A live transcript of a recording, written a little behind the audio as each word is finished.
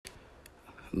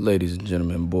Ladies and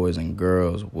gentlemen, boys and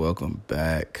girls, welcome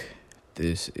back.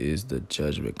 This is the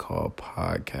Judgment Call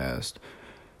podcast.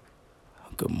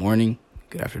 Good morning,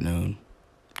 good afternoon,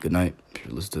 good night. If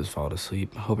you're listening to this, fall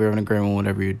asleep. I hope you're having a great one,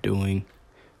 whatever you're doing.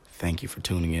 Thank you for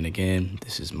tuning in again.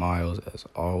 This is Miles, as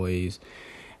always,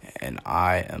 and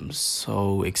I am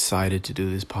so excited to do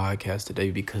this podcast today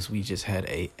because we just had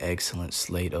an excellent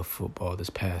slate of football this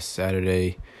past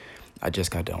Saturday. I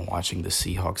just got done watching the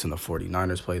Seahawks and the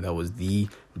 49ers play. That was the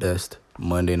best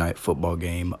Monday night football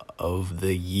game of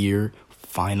the year.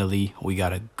 Finally, we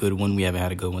got a good one. We haven't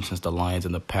had a good one since the Lions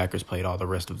and the Packers played. All the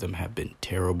rest of them have been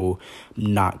terrible.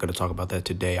 I'm not going to talk about that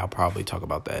today. I'll probably talk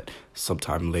about that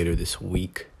sometime later this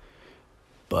week.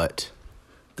 But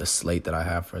the slate that I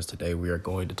have for us today, we are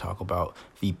going to talk about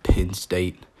the Penn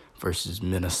State versus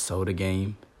Minnesota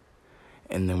game.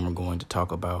 And then we're going to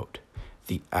talk about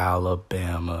the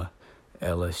Alabama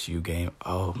LSU game.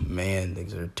 Oh man,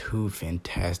 these are two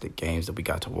fantastic games that we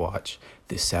got to watch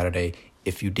this Saturday.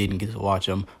 If you didn't get to watch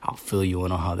them, I'll fill you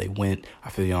in on how they went.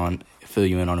 I fill you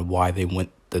in on why they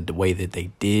went the way that they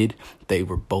did. They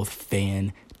were both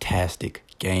fantastic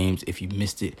games. If you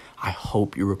missed it, I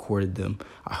hope you recorded them.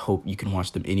 I hope you can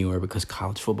watch them anywhere because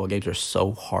college football games are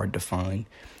so hard to find.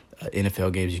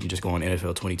 NFL games, you can just go on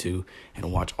NFL 22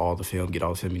 and watch all the film, get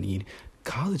all the film you need.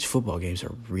 College football games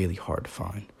are really hard to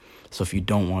find. So if you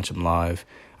don't watch them live,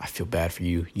 I feel bad for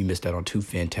you. You missed out on two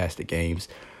fantastic games.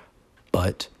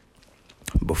 But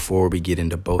before we get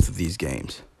into both of these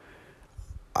games,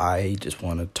 I just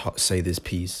want to say this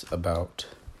piece about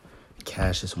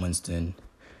Cassius Winston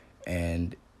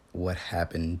and what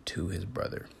happened to his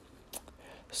brother.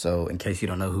 So in case you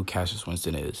don't know who Cassius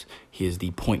Winston is, he is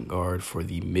the point guard for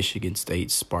the Michigan State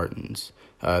Spartans.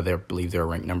 I believe they're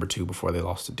ranked number 2 before they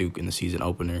lost to Duke in the season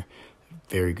opener.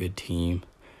 Very good team.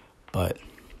 But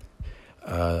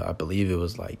I believe it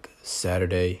was like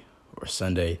Saturday or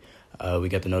Sunday, we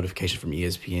got the notification from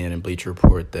ESPN and Bleacher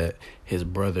Report that his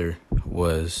brother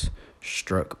was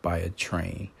struck by a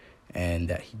train and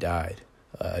that he died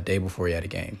a day before he had a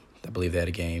game. I believe they had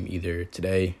a game either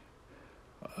today,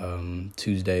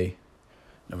 Tuesday,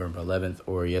 November 11th,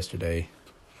 or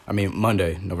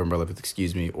Monday, November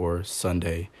 11th, or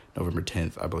Sunday, November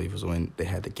 10th, I believe was when they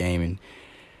had the game. And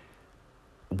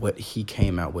what he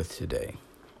came out with today,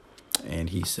 and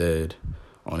he said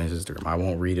on his Instagram, I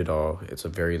won't read it all. It's a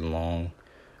very long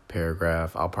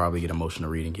paragraph. I'll probably get emotional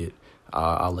reading it.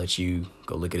 I'll let you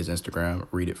go look at his Instagram,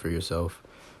 read it for yourself.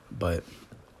 But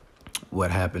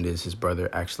what happened is his brother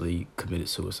actually committed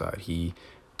suicide. He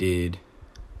did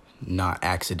not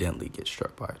accidentally get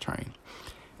struck by a train.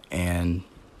 And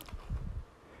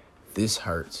this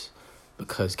hurts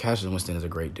because Cassius Winston is a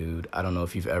great dude. I don't know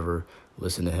if you've ever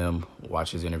listened to him,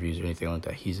 watch his interviews or anything like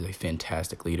that. He's a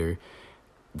fantastic leader.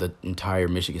 The entire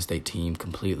Michigan State team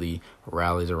completely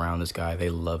rallies around this guy. They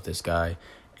love this guy.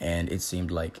 And it seemed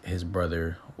like his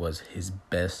brother was his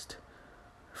best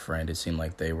friend. It seemed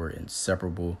like they were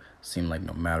inseparable. It seemed like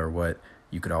no matter what,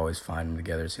 you could always find them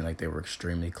together. It seemed like they were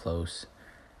extremely close.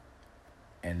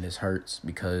 And this hurts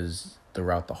because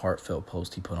throughout the heartfelt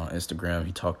post he put on Instagram,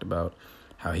 he talked about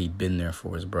how he'd been there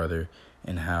for his brother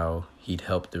and how he'd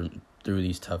helped them through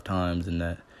these tough times and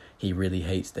that he really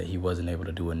hates that he wasn't able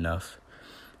to do enough.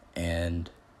 And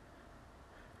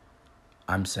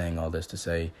I'm saying all this to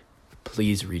say,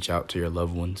 please reach out to your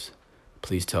loved ones.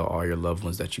 Please tell all your loved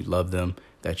ones that you love them,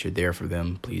 that you're there for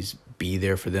them. Please be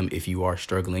there for them if you are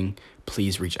struggling.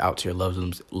 Please reach out to your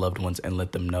loved ones and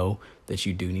let them know that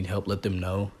you do need help. Let them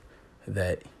know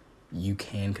that you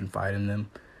can confide in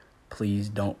them. Please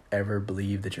don't ever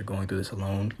believe that you're going through this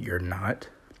alone. You're not.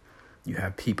 You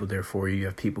have people there for you. You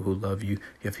have people who love you.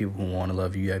 You have people who want to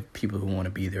love you. You have people who want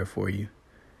to be there for you.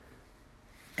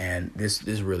 And this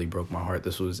really broke my heart.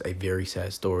 This was a very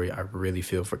sad story. I really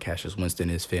feel for Cassius Winston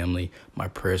and his family. My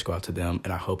prayers go out to them,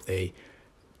 and I hope they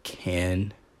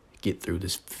can get through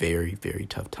this very, very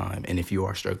tough time. And if you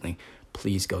are struggling,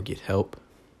 please go get help.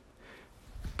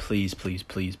 Please, please,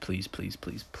 please, please, please,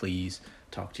 please, please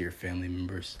talk to your family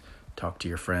members. Talk to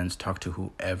your friends. Talk to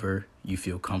whoever you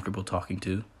feel comfortable talking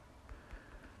to.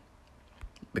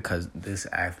 Because this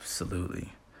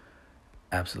absolutely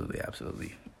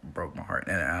broke my heart.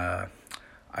 And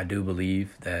I do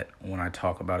believe that when I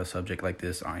talk about a subject like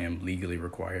this, I am legally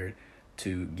required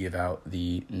to give out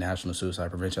the National Suicide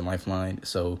Prevention Lifeline.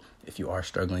 So if you are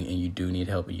struggling and you do need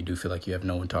help and you do feel like you have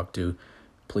no one to talk to,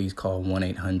 please call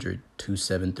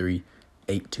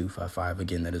 1-800-273-8255.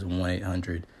 Again, that is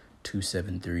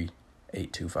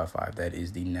 1-800-273-8255. That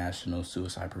is the National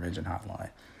Suicide Prevention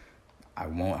Hotline. I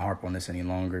won't harp on this any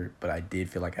longer, but I did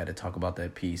feel like I had to talk about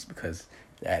that piece because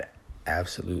that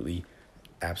absolutely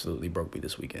absolutely broke me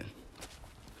this weekend.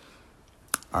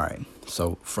 All right,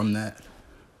 so from that,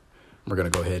 we're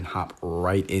going to go ahead and hop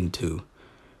right into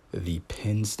the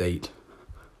Penn State,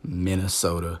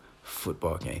 Minnesota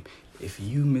football game. If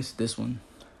you missed this one,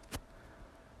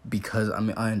 because,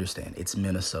 I understand, it's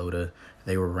Minnesota.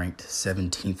 They were ranked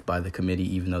 17th by the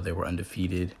committee, even though they were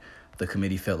undefeated. The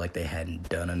committee felt like they hadn't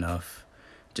done enough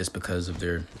just because of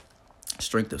their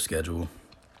strength of schedule,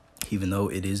 even though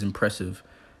it is impressive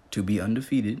to be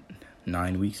undefeated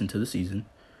 9 weeks into the season.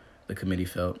 The committee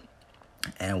felt,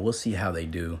 and we'll see how they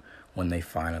do when they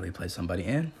finally play somebody.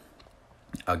 And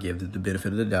I'll give them the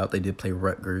benefit of the doubt. They did play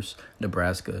Rutgers,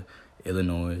 Nebraska,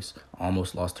 Illinois,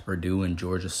 almost lost to Purdue and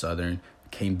Georgia Southern,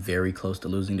 came very close to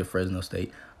losing to Fresno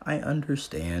State. I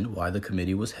understand why the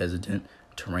committee was hesitant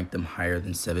to rank them higher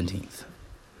than 17th.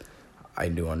 I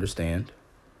do understand.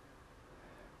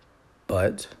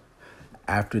 But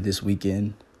after this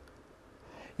weekend,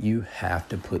 you have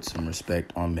to put some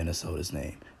respect on Minnesota's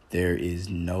name. There is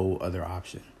no other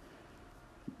option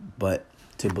but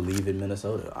to believe in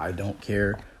Minnesota. I don't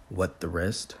care what the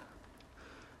rest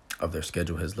of their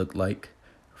schedule has looked like.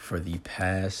 For the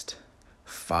past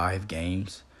 5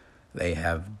 games, they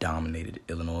have dominated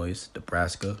Illinois,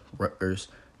 Nebraska, Rutgers,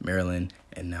 Maryland,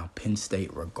 and now Penn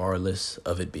State, regardless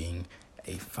of it being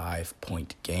a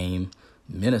 5-point game.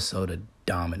 Minnesota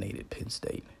dominated Penn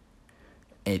State.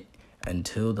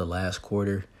 Until the last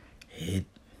quarter,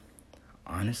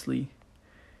 honestly,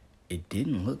 it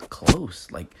didn't look close.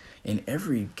 Like, in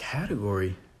every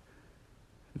category,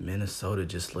 Minnesota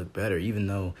just looked better. Even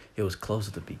though it was close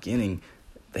at the beginning,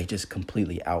 they just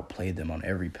completely outplayed them on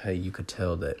every play. You could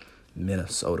tell that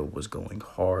Minnesota was going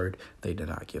hard. They did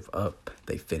not give up.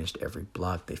 They finished every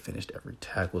block. They finished every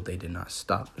tackle. They did not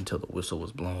stop until the whistle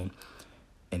was blown,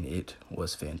 and it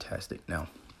was fantastic. Now,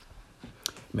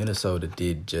 Minnesota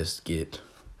did just get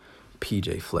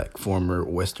P.J. Fleck, former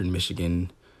Western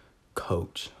Michigan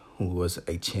coach, who was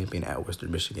a champion at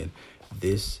Western Michigan.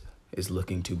 This is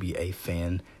looking to be a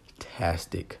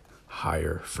fantastic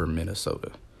hire for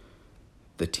Minnesota.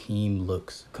 The team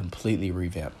looks completely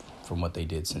revamped from what they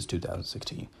did since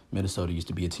 2016. Minnesota used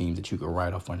to be a team that you could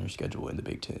write off on your schedule in the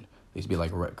Big Ten. They used to be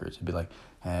like Rutgers. It'd be like,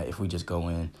 if we just go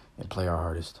in and play our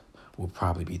hardest, we'll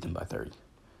probably beat them by 30.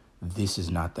 This is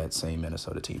not that same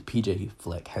Minnesota team. P.J.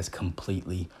 Fleck has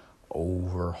completely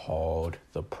overhauled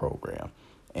the program,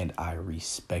 and I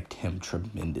respect him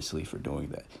tremendously for doing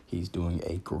that. He's doing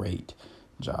a great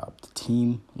job. The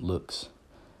team looks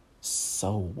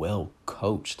so well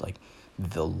coached. Like,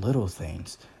 the little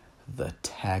things, the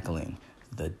tackling,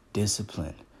 the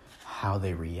discipline, how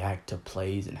they react to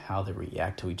plays and how they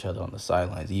react to each other on the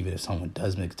sidelines. Even if someone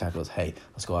does make tackles, hey,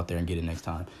 let's go out there and get it next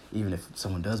time. Even if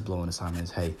someone does blow an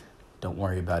assignment, hey, don't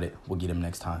worry about it. We'll get him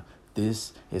next time.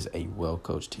 This is a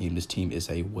well-coached team. This team is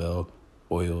a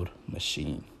well-oiled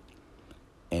machine.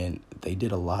 And they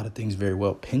did a lot of things very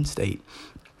well. Penn State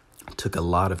took a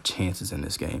lot of chances in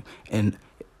this game. And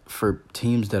for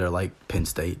teams that are like Penn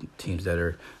State, teams that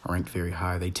are ranked very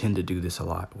high, they tend to do this a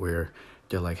lot where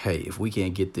they're like, hey, if we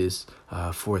can't get this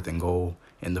 4th and goal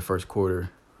in the first quarter,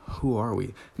 who are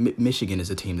we? Michigan is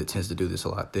a team that tends to do this a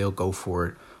lot. They'll go for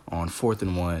it on 4th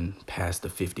and 1 past the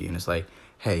 50, and it's like,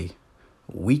 hey,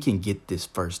 we can get this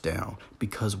first down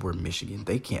because we're Michigan.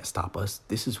 They can't stop us.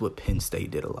 This is what Penn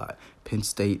State did a lot. Penn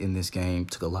State in this game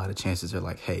took a lot of chances. They're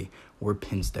like, hey, we're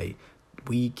Penn State.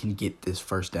 We can get this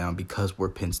first down because we're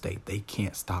Penn State. They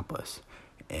can't stop us.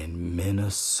 And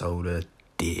Minnesota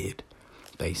did.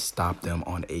 They stopped them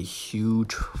on a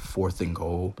huge 4th and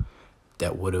goal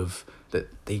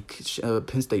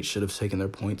Penn State should have taken their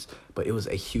points, but it was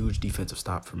a huge defensive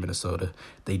stop for Minnesota.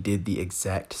 They did the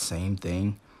exact same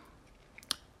thing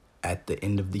at the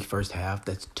end of the first half.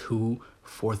 That's 2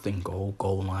 4th and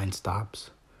goal line stops.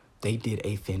 They did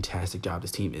a fantastic job.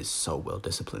 This team is so well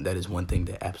disciplined. That is one thing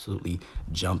that absolutely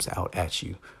jumps out at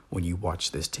you when you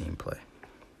watch this team play.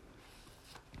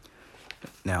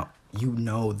 Now, you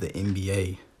know the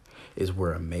NBA is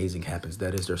where amazing happens.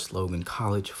 That is their slogan.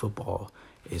 College football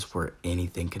is where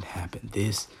anything can happen.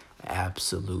 This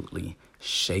absolutely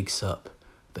shakes up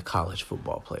the college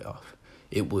football playoff.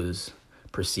 It was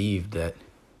perceived that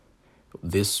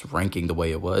this ranking the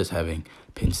way it was, having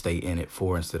Penn State in at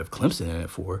 4 instead of Clemson in at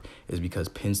 4, is because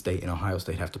Penn State and Ohio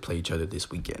State have to play each other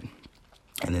this weekend.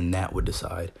 And then that would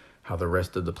decide how the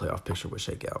rest of the playoff picture would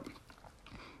shake out.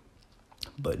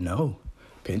 But no,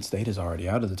 Penn State is already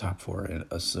out of the top 4, and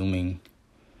assuming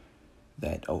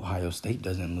that Ohio State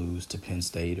doesn't lose to Penn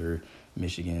State or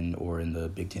Michigan or in the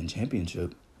Big Ten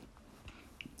championship,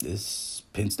 this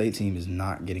Penn State team is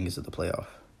not getting into the playoff.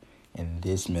 And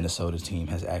this Minnesota team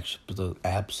has actually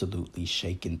absolutely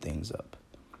shaken things up.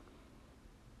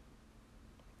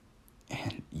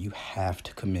 And you have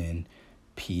to commend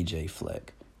PJ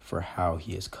Fleck for how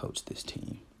he has coached this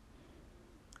team.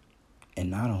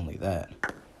 And not only that,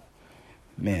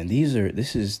 man,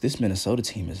 this Minnesota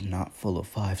team is not full of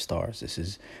 5 stars. This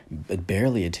is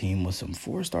barely a team with some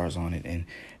 4 stars on it, and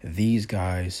these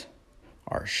guys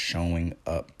are showing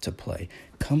up to play.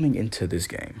 Coming into this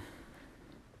game,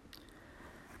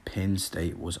 Penn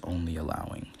State was only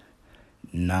allowing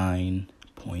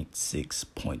 9.6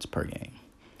 points per game.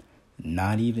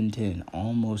 Not even 10,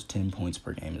 almost 10 points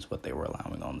per game is what they were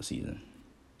allowing on the season.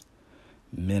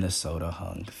 Minnesota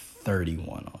hung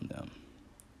 31 on them.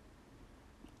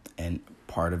 And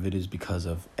part of it is because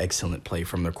of excellent play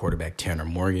from their quarterback, Tanner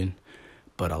Morgan.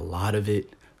 But a lot of it,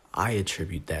 I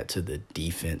attribute that to the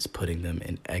defense putting them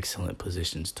in excellent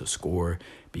positions to score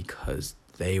because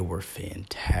they were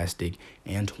fantastic.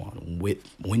 Antoine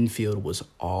Winfield was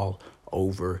all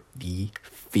over the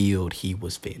field. He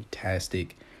was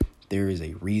fantastic. There is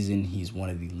a reason he's one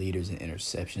of the leaders in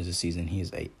interceptions this season. He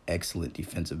is an excellent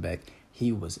defensive back.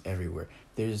 He was everywhere.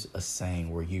 There's a saying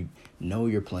where you know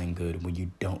you're playing good when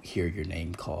you don't hear your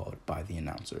name called by the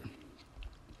announcer.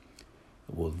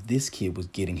 Well, this kid was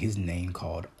getting his name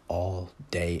called all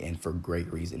day, and for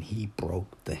great reason. He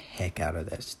broke the heck out of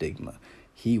that stigma.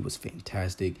 He was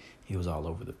fantastic. He was all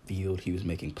over the field. He was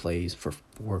making plays for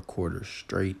 4 quarters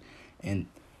straight. And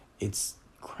it's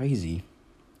crazy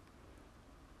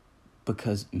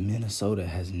because Minnesota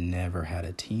has never had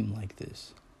a team like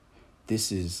this.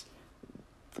 This is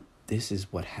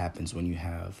what happens when you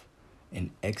have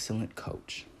an excellent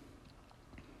coach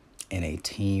and a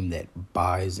team that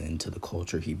buys into the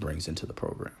culture he brings into the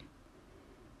program.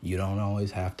 You don't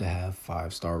always have to have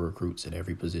 5-star recruits at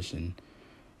every position.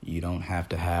 You don't have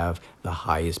to have the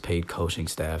highest paid coaching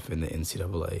staff in the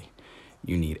NCAA.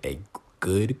 You need a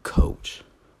good coach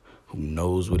who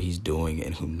knows what he's doing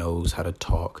and who knows how to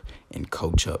talk and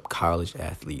coach up college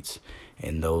athletes.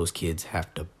 And those kids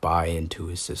have to buy into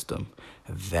his system.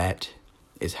 That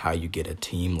is how you get a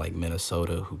team like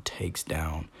Minnesota who takes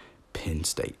down Penn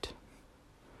State.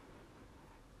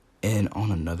 And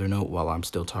on another note, while I'm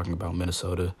still talking about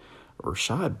Minnesota,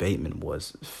 Rashad Bateman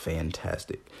was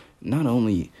fantastic. Not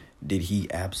only did he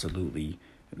absolutely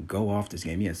go off this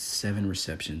game, he had 7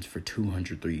 receptions for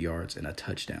 203 yards and a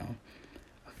touchdown.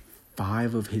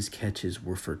 5 of his catches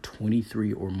were for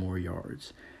 23 or more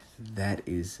yards. That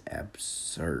is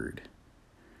absurd.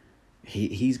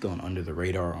 He's gone under the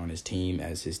radar on his team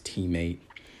as his teammate,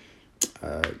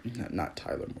 not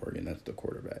Tyler Morgan, that's the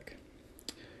quarterback.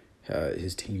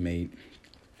 His teammate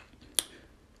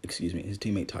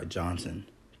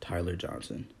Tyler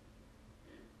Johnson,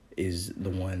 is the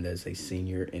one that's a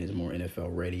senior and is more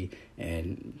NFL ready,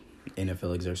 and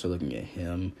NFL execs are looking at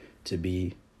him to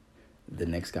be the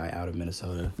next guy out of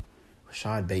Minnesota.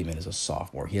 Rashad Bateman is a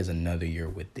sophomore. He has another year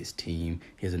with this team.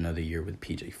 He has another year with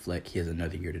PJ Fleck. He has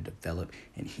another year to develop,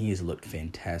 and he has looked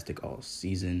fantastic all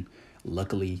season.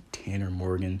 Luckily, Tanner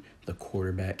Morgan, the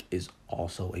quarterback, is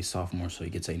also a sophomore, so he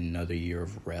gets another year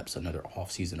of reps, another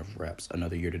offseason of reps,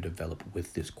 another year to develop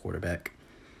with this quarterback.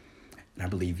 And I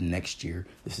believe next year,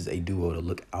 this is a duo to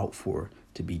look out for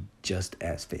to be just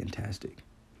as fantastic.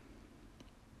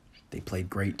 They played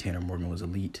great. Tanner Morgan was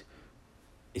elite.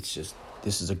 It's just,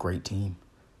 this is a great team.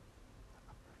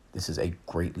 This is a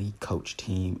greatly coached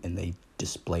team, and they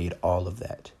displayed all of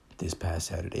that this past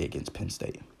Saturday against Penn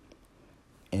State.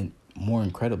 And more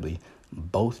incredibly,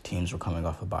 both teams were coming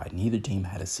off a bye. Neither team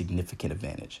had a significant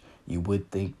advantage. You would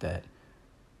think that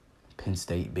Penn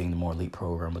State, being the more elite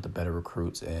program with the better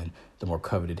recruits and the more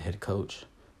coveted head coach,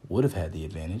 would have had the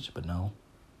advantage, but no.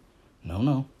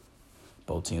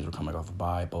 Both teams were coming off a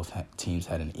bye. Both teams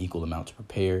had an equal amount to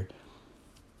prepare.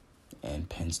 And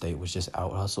Penn State was just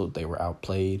out-hustled. They were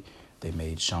outplayed. They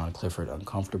made Sean Clifford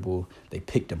uncomfortable. They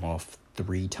picked him off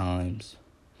 3 times.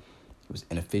 It was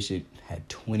inefficient, had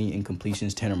 20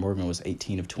 incompletions. Tanner Morgan was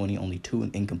 18 of 20, only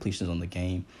 2 incompletions on the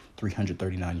game,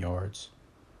 339 yards.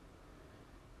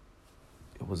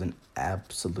 It was an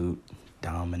absolute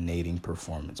dominating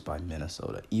performance by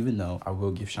Minnesota. Even though I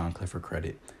will give Sean Clifford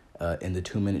credit, in the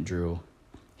 2-minute drill,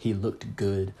 he looked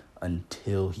good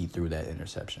until he threw that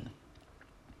interception.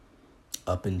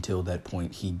 Up until that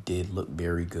point, he did look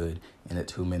very good in that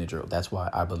 2-minute drill. That's why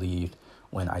I believed,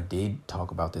 when I did talk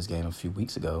about this game a few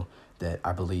weeks ago, that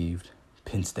I believed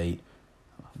Penn State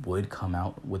would come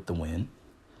out with the win,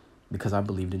 because I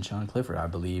believed in Sean Clifford. I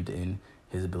believed in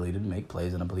his ability to make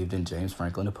plays, and I believed in James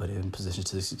Franklin to put him in position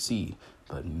to succeed.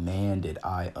 But man, did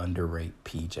I underrate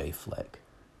PJ Fleck.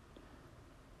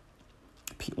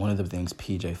 One of the things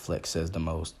PJ Fleck says the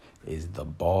most is the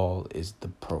ball is the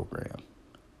program.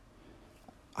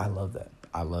 I love that.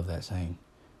 I love that saying.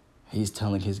 He's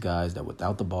telling his guys that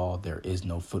without the ball, there is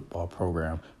no football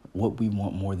program. What we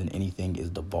want more than anything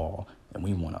is the ball. And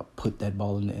we want to put that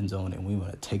ball in the end zone, and we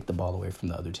want to take the ball away from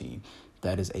the other team.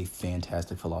 That is a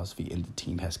fantastic philosophy, and the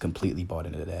team has completely bought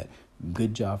into that.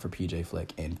 Good job for PJ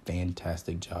Fleck, and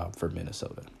fantastic job for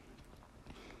Minnesota.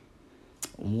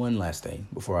 One last thing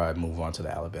before I move on to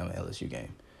the Alabama-LSU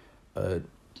game.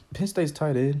 Penn State's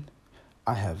tight end,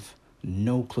 I have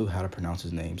no clue how to pronounce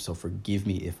his name, so forgive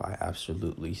me if I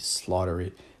absolutely slaughter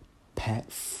it. Pat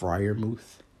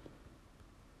Freiermuth.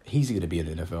 He's going to be in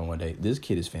the NFL one day. This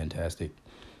kid is fantastic.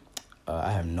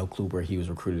 I have no clue where he was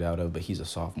recruited out of, but he's a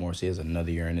sophomore, so he has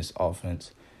another year in this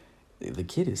offense. The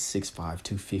kid is 6'5",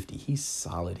 250. He's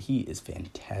solid. He is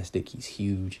fantastic. He's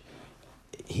huge.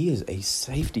 He is a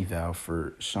safety valve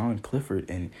for Sean Clifford,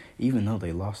 and even though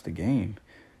they lost the game,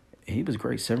 he was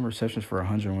great. 7 receptions for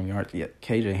 101 yards. Yeah,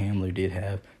 KJ Hamler did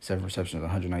have 7 receptions,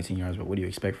 119 yards, but what do you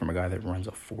expect from a guy that runs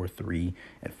a 4.3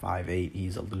 at 5'8"?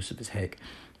 He's elusive as heck,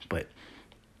 but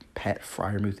Pat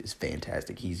Freiermuth is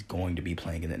fantastic. He's going to be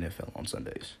playing in the NFL on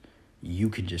Sundays. You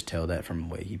can just tell that from the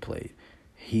way he played.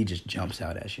 He just jumps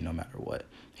out at you no matter what.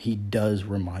 He does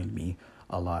remind me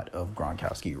a lot of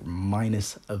Gronkowski,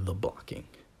 minus of the blocking.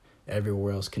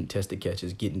 Everywhere else, contested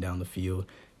catches, getting down the field,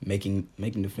 making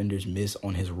defenders miss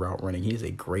on his route running. He is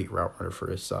a great route runner for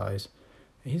his size.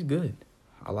 He's good.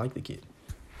 I like the kid.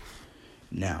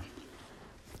 Now,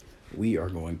 we are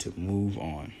going to move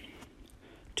on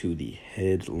to the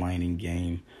headlining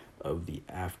game of the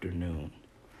afternoon.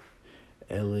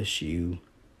 LSU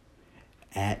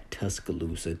at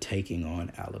Tuscaloosa taking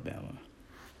on Alabama.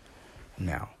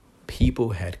 Now,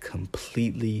 people had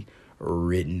completely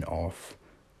written off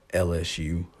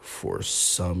LSU for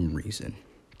some reason.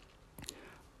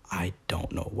 I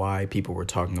don't know why people were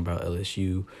talking about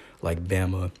LSU like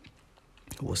Bama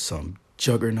was some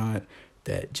juggernaut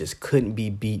that just couldn't be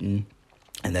beaten,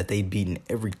 and that they'd beaten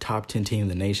every top 10 team in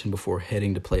the nation before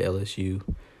heading to play LSU.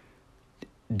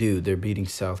 Dude, they're beating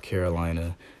South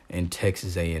Carolina and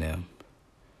Texas A&M.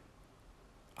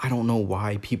 I don't know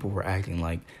why people were acting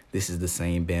like this is the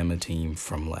same Bama team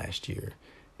from last year.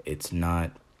 It's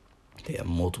not. They have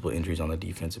multiple injuries on the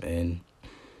defensive end.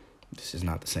 This is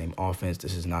not the same offense.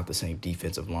 This is not the same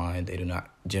defensive line. They do not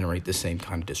generate the same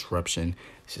kind of disruption.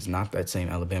 This is not that same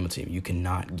Alabama team. You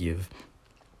cannot give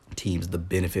teams the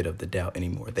benefit of the doubt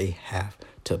anymore. They have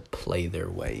to play their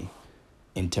way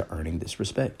into earning this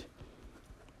respect.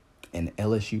 And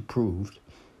LSU proved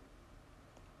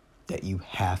that you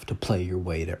have to play your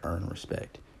way to earn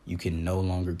respect. You can no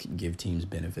longer give teams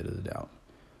benefit of the doubt.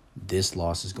 This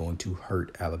loss is going to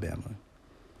hurt Alabama.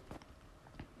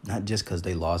 Not just because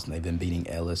they lost and they've been beating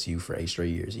LSU for 8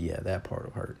 straight years. Yeah, that part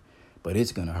will hurt. But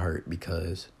it's going to hurt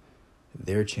because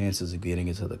their chances of getting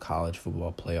into the college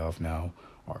football playoff now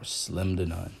are slim to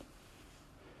none.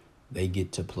 They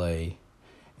get to play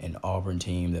an Auburn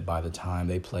team that by the time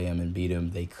they play them and beat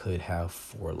them, they could have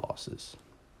 4 losses.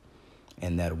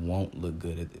 And that won't look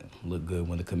good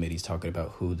when the committee's talking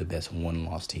about who the best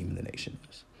 1-loss team in the nation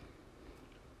is.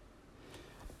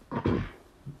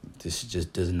 This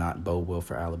just does not bode well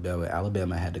for Alabama.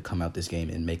 Alabama had to come out this game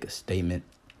and make a statement,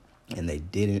 and they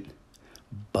didn't.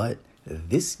 But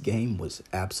this game was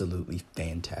absolutely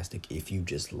fantastic if you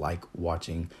just like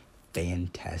watching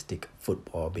fantastic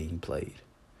football being played.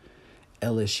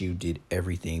 LSU did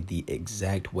everything the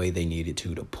exact way they needed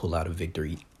to pull out a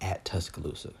victory at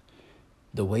Tuscaloosa.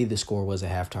 The way the score was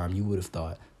at halftime, you would have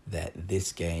thought that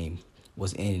this game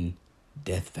was in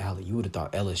Death Valley. You would have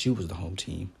thought LSU was the home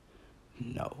team.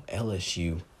 No,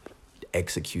 LSU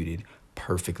executed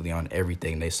perfectly on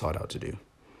everything they sought out to do.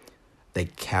 They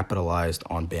capitalized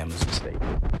on Bama's mistake.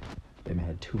 Bama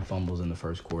had 2 fumbles in the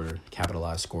first quarter.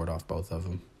 Capitalized, scored off both of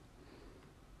them.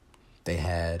 They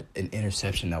had an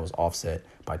interception that was offset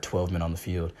by 12 men on the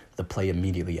field. The play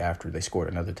immediately after, they scored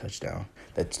another touchdown.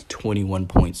 That's 21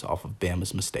 points off of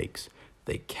Bama's mistakes.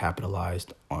 They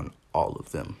capitalized on all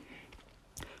of them.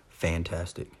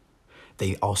 Fantastic.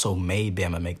 They also made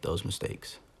Bama make those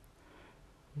mistakes.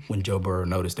 When Joe Burrow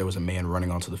noticed there was a man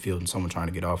running onto the field and someone trying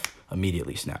to get off,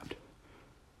 immediately snapped.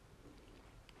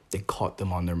 They caught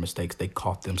them on their mistakes. They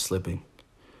caught them slipping.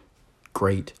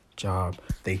 Great job.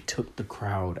 They took the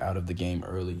crowd out of the game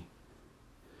early.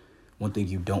 One thing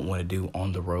you don't want to do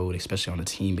on the road, especially on a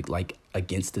team like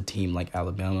against a team like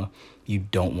Alabama, you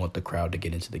don't want the crowd to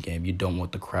get into the game. You don't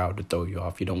want the crowd to throw you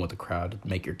off. You don't want the crowd to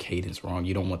make your cadence wrong.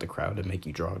 You don't want the crowd to make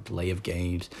you draw a delay of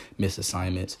games, miss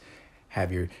assignments,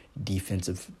 have your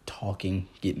defensive talking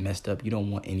get messed up. You don't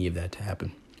want any of that to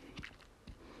happen.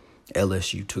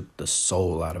 LSU took the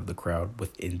soul out of the crowd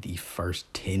within the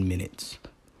first 10 minutes.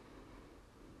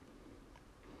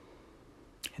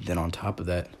 And then on top of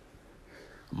that,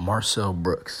 Marcel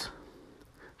Brooks,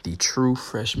 the true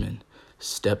freshman,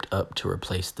 stepped up to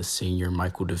replace the senior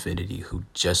Michael Divinity, who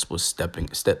just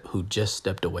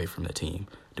stepped away from the team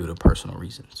due to personal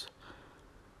reasons.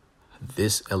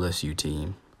 This LSU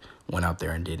team went out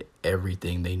there and did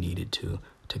everything they needed to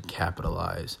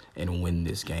capitalize and win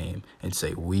this game and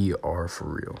say, we are for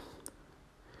real.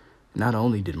 Not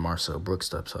only did Marcel Brooks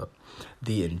step up,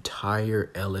 the entire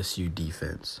LSU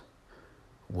defense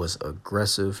was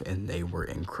aggressive and they were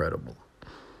incredible.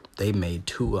 They made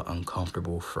Tua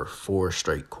uncomfortable for 4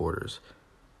 straight quarters.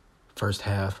 First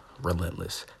half,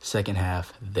 relentless. Second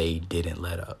half, they didn't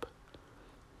let up.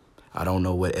 I don't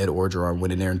know what Ed Orgeron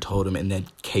went in there and told him in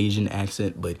that Cajun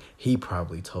accent, but he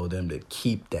probably told them to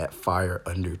keep that fire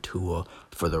under Tua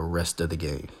for the rest of the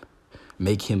game.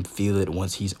 Make him feel it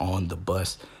once he's on the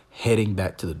bus heading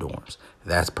back to the dorms.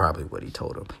 That's probably what he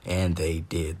told him. And they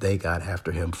did. They got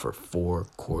after him for 4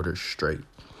 quarters straight.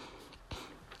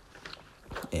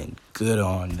 And good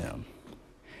on them.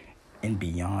 And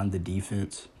beyond the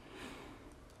defense,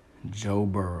 Joe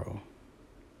Burrow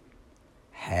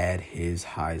had his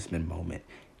Heisman moment.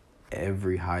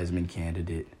 Every Heisman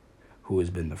candidate who has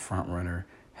been the front runner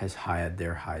has had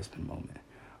their Heisman moment.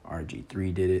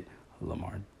 RG3 did it.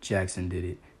 Lamar Jackson did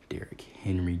it. Derrick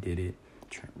Henry did it.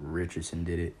 Trent Richardson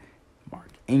did it. Mark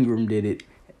Ingram did it.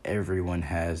 Everyone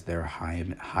has their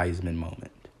Heisman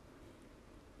moment.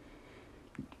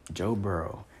 Joe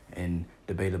Burrow, in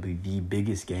debatably the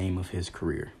biggest game of his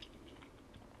career,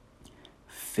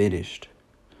 finished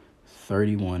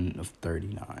 31 of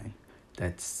 39.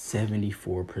 That's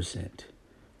 74%.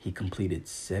 He completed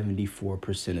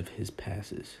 74% of his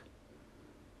passes,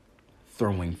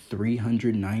 throwing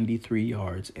 393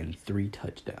 yards and 3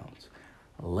 touchdowns.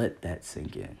 Let that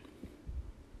sink in.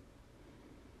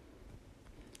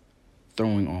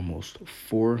 Throwing almost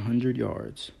 400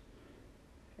 yards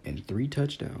and 3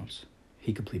 touchdowns,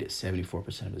 he completed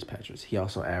 74% of his passes. He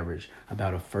also averaged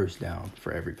about a first down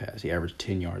for every pass. He averaged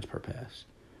 10 yards per pass.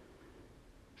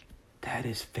 That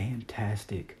is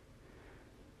fantastic.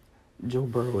 Joe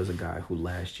Burrow is a guy who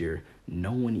last year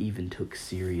no one even took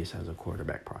serious as a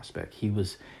quarterback prospect. He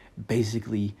was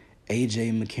basically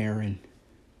A.J. McCarron,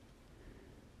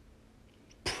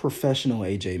 professional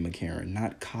A.J. McCarron,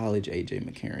 not college A.J.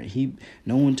 McCarron.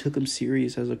 No one took him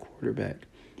serious as a quarterback.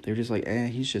 They were just like,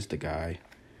 he's just a guy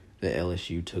that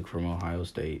LSU took from Ohio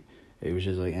State. It was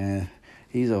just like,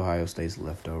 he's Ohio State's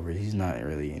leftover. He's not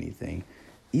really anything.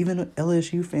 Even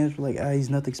LSU fans were like, he's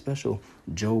nothing special.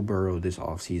 Joe Burrow this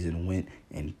offseason went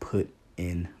and put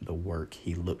in the work.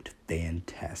 He looked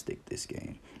fantastic this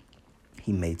game.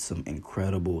 He made some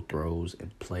incredible throws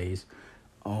and plays.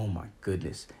 Oh, my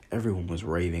goodness. Everyone was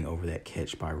raving over that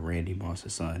catch by Randy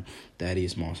Moss's son,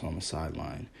 Thaddeus Moss, on the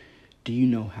sideline. Do you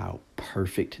know how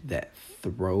perfect that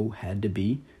throw had to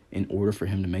be in order for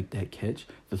him to make that catch?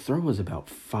 The throw was about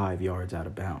 5 yards out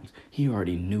of bounds. He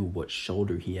already knew what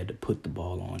shoulder he had to put the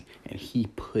ball on, and he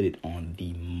put it on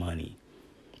the money.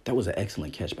 That was an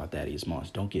excellent catch by Thaddeus Moss,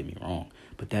 don't get me wrong,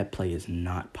 but that play is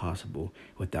not possible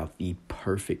without the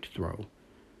perfect throw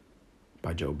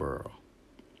by Joe Burrow.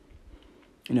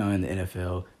 You know, in the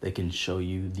NFL, they can show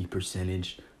you the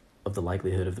percentage of the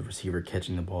likelihood of the receiver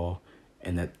catching the ball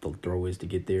and that the throw is to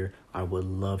get there. I would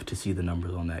love to see the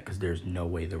numbers on that because there's no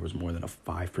way there was more than a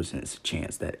 5%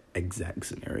 chance that exact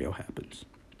scenario happens.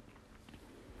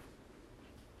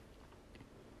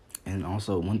 And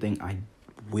also, one thing I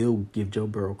will give Joe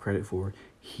Burrow credit for,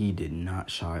 he did not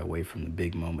shy away from the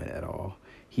big moment at all.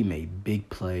 He made big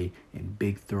play and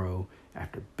big throw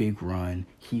after big run.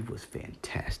 He was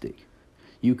fantastic.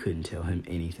 You couldn't tell him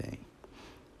anything.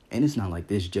 And it's not like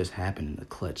this just happened in the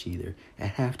clutch either.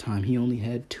 At halftime, he only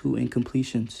had 2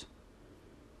 incompletions.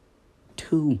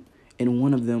 2. And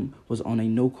one of them was on a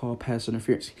no-call pass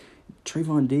interference.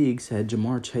 Trayvon Diggs had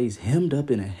Jamar Chase hemmed up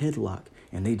in a headlock,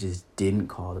 and they just didn't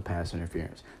call the pass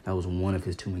interference. That was one of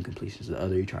his 2 incompletions. The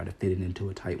other, he tried to fit it into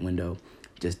a tight window,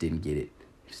 just didn't get it.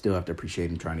 Still have to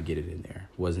appreciate him trying to get it in there.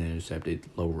 Wasn't intercepted,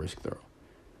 low-risk throw.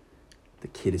 The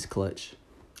kid is clutch.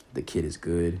 The kid is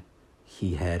good.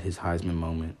 He had his Heisman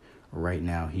moment. Right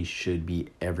now, he should be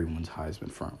everyone's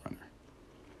Heisman frontrunner.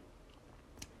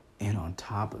 And on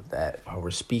top of that, while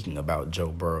we're speaking about Joe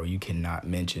Burrow, you cannot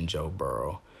mention Joe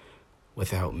Burrow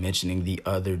without mentioning the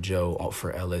other Joe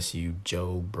for LSU,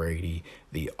 Joe Brady,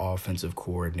 the offensive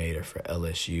coordinator for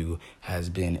LSU, has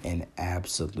been an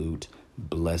absolute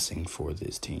blessing for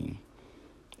this team.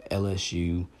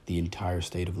 LSU, the entire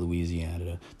state of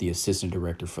Louisiana, the assistant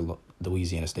director for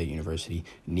Louisiana State University,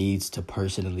 needs to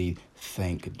personally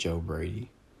thank Joe Brady.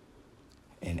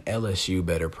 And LSU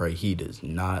better pray he does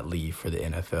not leave for the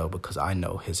NFL, because I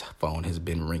know his phone has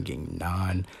been ringing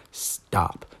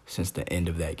non-stop since the end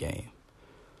of that game.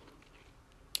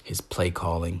 His play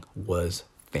calling was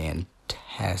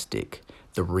fantastic.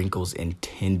 The wrinkles and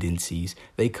tendencies,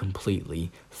 they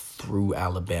completely threw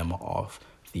Alabama off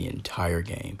the entire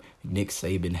game. Nick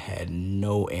Saban had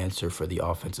no answer for the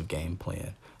offensive game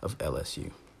plan of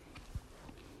LSU.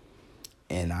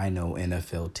 And I know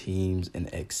NFL teams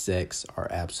and execs are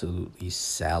absolutely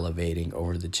salivating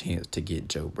over the chance to get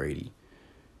Joe Brady.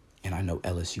 And I know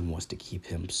LSU wants to keep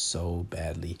him so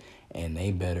badly. And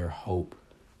they better hope,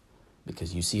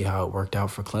 because you see how it worked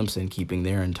out for Clemson, keeping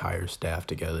their entire staff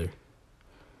together.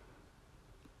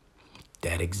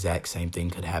 That exact same thing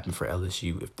could happen for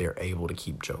LSU if they're able to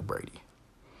keep Joe Brady.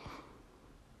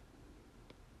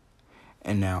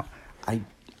 And now,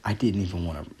 I didn't even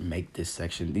want to make this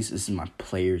section. This is my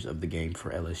players of the game for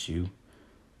LSU.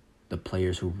 The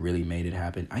players who really made it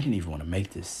happen. I didn't even want to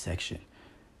make this section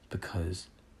because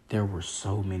there were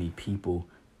so many people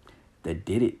that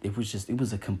did it. It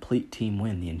was a complete team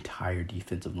win. The entire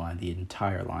defensive line, the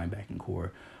entire linebacking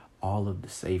core, all of the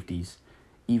safeties,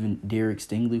 even Derek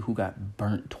Stingley, who got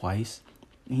burnt twice.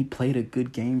 He played a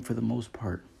good game for the most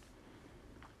part.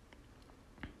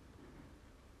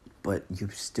 But you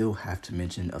still have to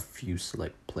mention a few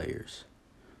select players.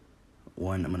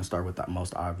 One, I'm going to start with the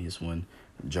most obvious one,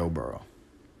 Joe Burrow.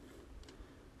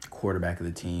 Quarterback of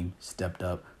the team, stepped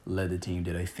up, led the team,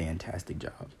 did a fantastic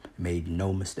job, made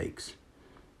no mistakes.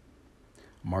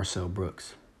 Marcel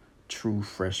Brooks, true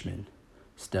freshman,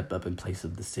 stepped up in place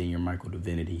of the senior Michael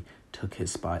Divinity, took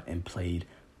his spot and played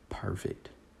perfect.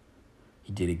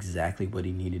 He did exactly what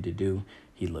he needed to do.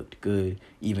 He looked good,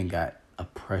 even got a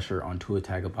pressure on Tua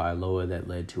Tagovailoa that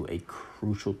led to a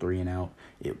crucial 3-and-out.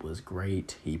 It was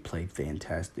great. He played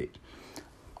fantastic.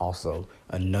 Also,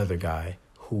 another guy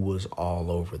who was all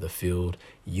over the field.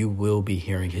 You will be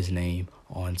hearing his name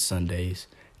on Sundays.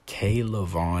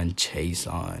 K'Lavon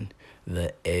Chaisson,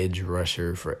 the edge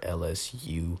rusher for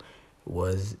LSU,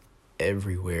 was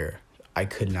everywhere. I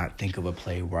could not think of a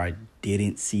play where I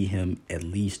didn't see him at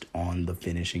least on the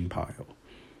finishing pile.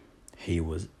 He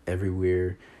was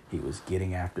everywhere. He was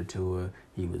getting after Tua.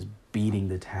 He was beating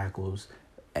the tackles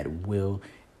at will.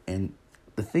 And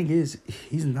the thing is,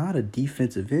 he's not a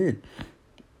defensive end.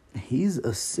 He's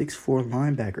a 6'4"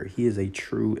 linebacker. He is a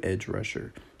true edge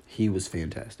rusher. He was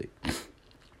fantastic.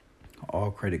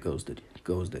 All credit goes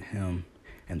to him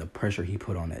and the pressure he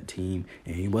put on that team.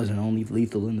 And he wasn't only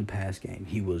lethal in the pass game.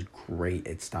 He was great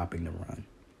at stopping the run.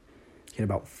 He had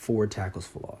about 4 tackles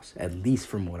for loss, at least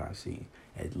from what I've seen.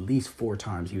 At least 4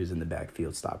 times he was in the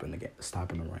backfield stopping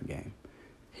the run game.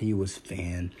 He was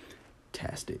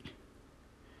fantastic.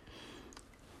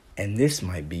 And this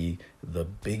might be the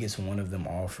biggest one of them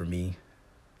all for me.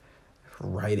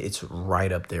 It's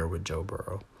right up there with Joe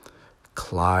Burrow.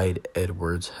 Clyde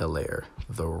Edwards-Helaire,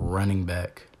 the running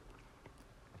back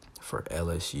for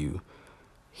LSU.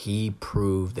 He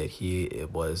proved that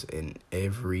it was in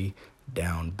every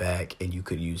down back, and you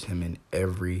could use him in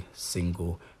every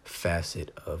single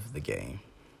facet of the game.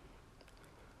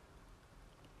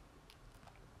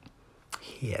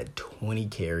 He had 20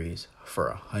 carries for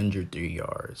 103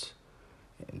 yards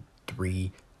and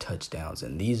 3 touchdowns.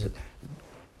 And these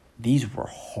were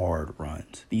hard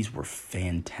runs. These were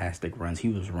fantastic runs. He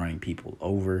was running people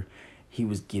over. He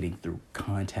was getting through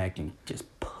contact and just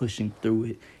pushing through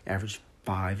it. Averaged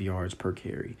 5 yards per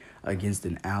carry against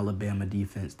an Alabama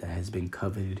defense that has been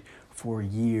coveted for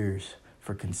years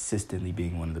for consistently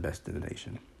being one of the best in the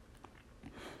nation.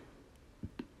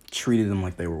 Treated them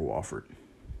like they were Wofford.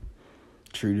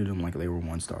 Treated them like they were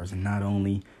 1-stars. And not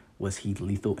only was he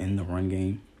lethal in the run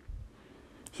game,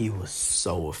 he was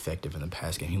so effective in the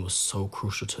pass game. He was so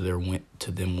crucial to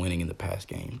them winning in the pass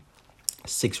game.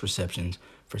 6 receptions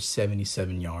for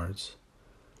 77 yards,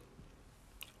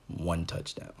 1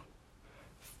 touchdown.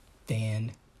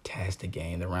 Fantastic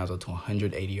game that rounds out to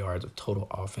 180 yards of total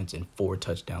offense and 4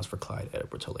 touchdowns for Clyde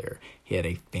Edwards-Helaire. He had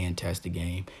a fantastic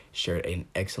game, shared an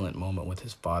excellent moment with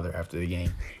his father after the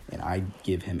game, and I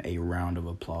give him a round of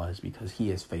applause because he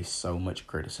has faced so much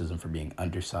criticism for being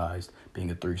undersized,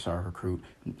 being a 3-star recruit,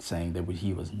 saying that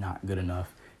he was not good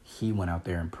enough. He went out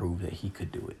there and proved that he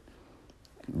could do it.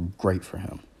 Great for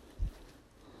him.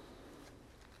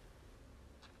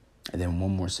 And then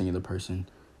one more singular person.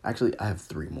 Actually, I have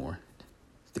 3 more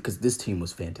because this team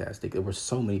was fantastic. There were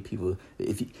so many people.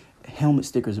 Helmet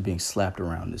stickers are being slapped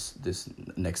around this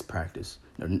next practice,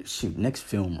 next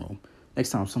film room. Next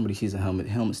time somebody sees a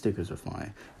helmet stickers are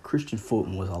flying. Christian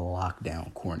Fulton was a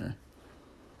lockdown corner.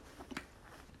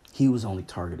 He was only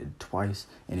targeted twice,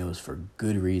 and it was for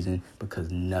good reason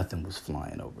because nothing was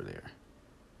flying over there.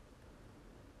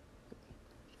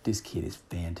 This kid is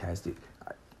fantastic.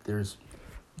 There's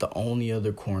the only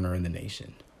other corner in the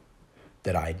nation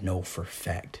that I know for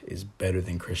fact is better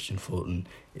than Christian Fulton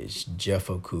is Jeff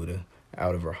Okudah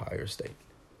out of Ohio State.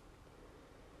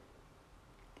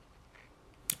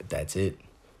 That's it.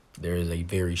 There is a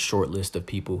very short list of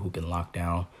people who can lock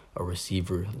down a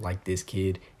receiver like this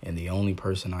kid, and the only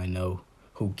person I know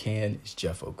who can is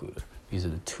Jeff Okudah. These are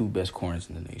the two best corners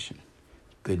in the nation.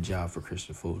 Good job for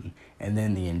Christian Fulton. And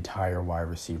then the entire wide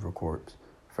receiver corps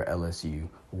for LSU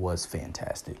was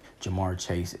fantastic. Jamar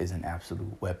Chase is an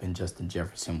absolute weapon. Justin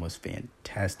Jefferson was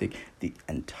fantastic. The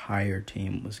entire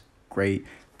team was great.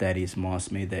 Thaddeus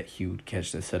Moss made that huge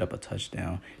catch that set up a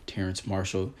touchdown. Terrence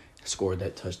Marshall scored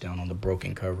that touchdown on the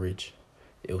broken coverage.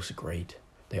 It was great.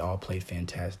 They all played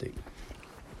fantastic.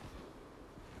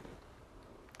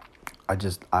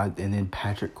 And then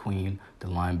Patrick Queen, the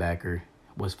linebacker,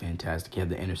 was fantastic. He had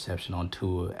the interception on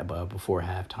Tua before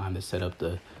halftime that set up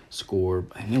the score.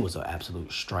 And it was an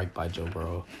absolute strike by Joe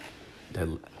Burrow that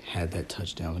had that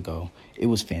touchdown to go. It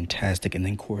was fantastic. And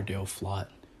then Cordell Flott,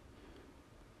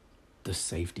 the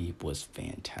safety, was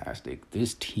fantastic.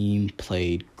 This team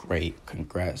played great.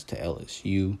 Congrats to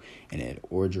LSU and Ed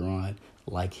Orgeron.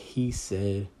 Like he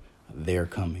said, they're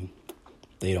coming.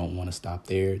 They don't want to stop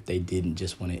there. They didn't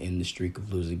just want to end the streak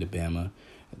of losing to Bama.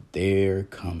 They're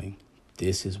coming.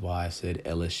 This is why I said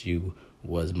LSU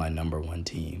was my number one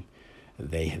team.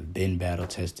 They have been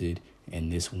battle-tested,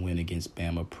 and this win against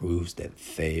Bama proves that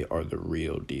they are the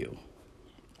real deal.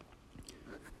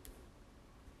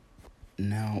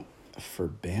 Now, for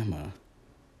Bama,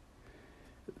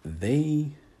 they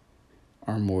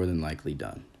are more than likely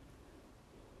done.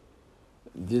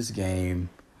 This game,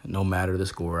 no matter the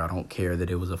score, I don't care that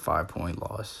it was a 5-point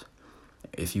loss.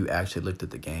 If you actually looked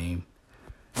at the game,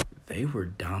 they were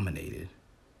dominated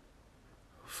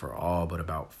for all but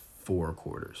about 4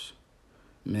 quarters.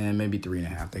 Maybe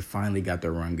 3.5. They finally got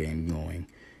their run game going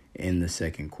in the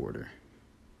second quarter.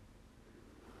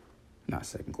 Not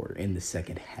second quarter, in the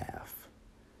second half.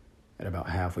 At about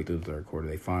halfway through the third quarter,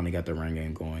 they finally got their run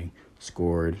game going,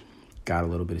 scored, got a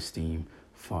little bit of steam,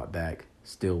 fought back,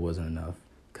 still wasn't enough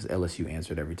because LSU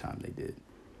answered every time they did.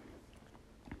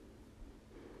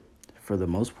 For the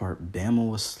most part, Bama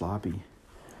was sloppy.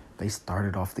 They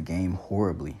started off the game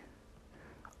horribly.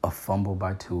 A fumble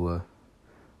by Tua,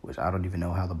 which I don't even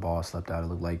know how the ball slipped out. It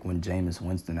looked like when Jameis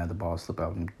Winston had the ball slip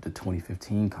out in the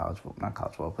 2015 in the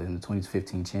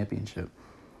 2015 championship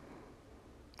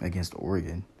against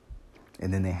Oregon.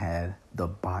 And then they had the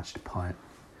botched punt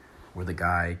where the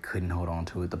guy couldn't hold on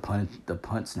to it. The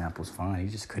punt snap was fine.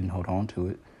 He just couldn't hold on to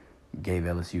it. Gave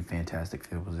LSU fantastic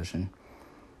field position.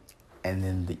 And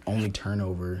then the only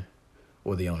turnover,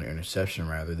 or the only interception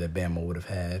rather, that Bama would have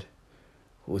had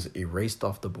was erased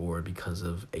off the board because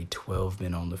of a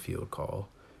 12-men on the field call,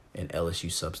 and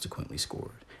LSU subsequently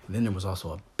scored. And then there was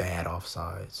also a bad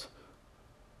offsides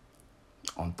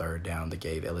on third down that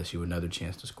gave LSU another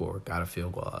chance to score, got a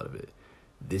field goal out of it.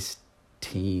 This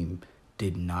team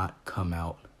did not come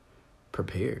out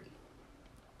prepared.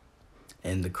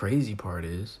 And the crazy part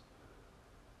is,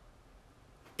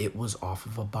 it was off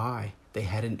of a bye. They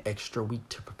had an extra week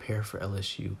to prepare for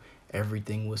LSU.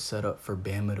 Everything was set up for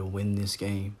Bama to win this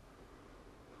game.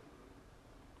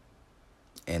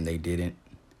 And they didn't.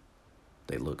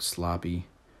 They looked sloppy.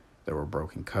 There were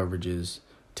broken coverages.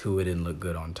 Tua didn't look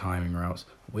good on timing routes,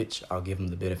 which I'll give him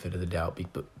the benefit of the doubt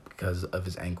because of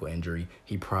his ankle injury.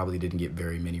 He probably didn't get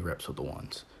very many reps with the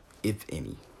ones, if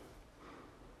any.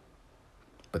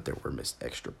 But there were missed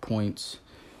extra points.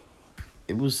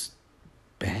 It was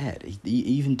bad.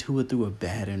 Even Tua threw a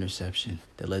bad interception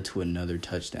that led to another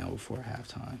touchdown before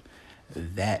halftime.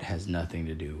 That has nothing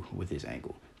to do with his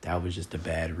ankle. That was just a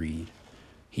bad read.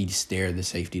 He stared the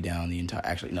safety down the entire...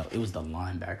 Actually, no, it was the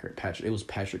linebacker. It was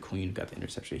Patrick Queen who got the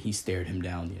interception. He stared him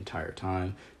down the entire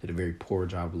time. Did a very poor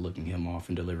job of looking him off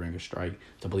and delivering a strike.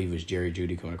 I believe it was Jerry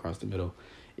Jeudy coming across the middle.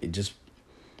 It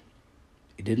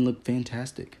didn't look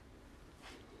fantastic.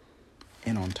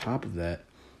 And on top of that,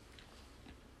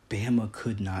 Bama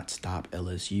could not stop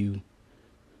LSU.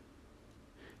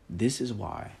 This is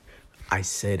why I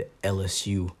said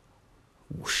LSU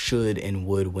should and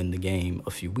would win the game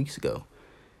a few weeks ago.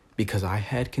 Because I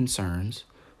had concerns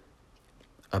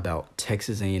about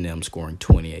Texas A&M scoring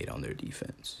 28 on their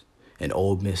defense, and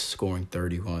Ole Miss scoring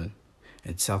 31,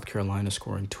 and South Carolina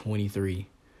scoring 23.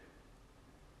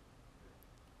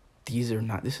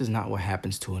 This is not what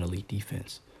happens to an elite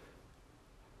defense.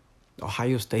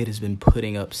 Ohio State has been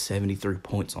putting up 73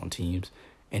 points on teams,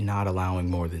 and not allowing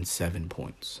more than 7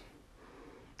 points.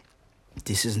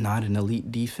 This is not an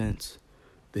elite defense.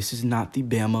 This is not the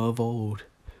Bama of old.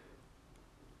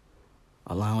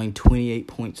 Allowing 28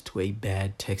 points to a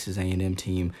bad Texas A&M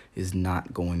team is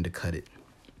not going to cut it.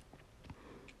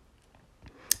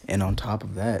 And on top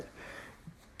of that,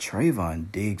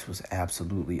 Trayvon Diggs was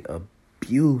absolutely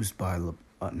abused by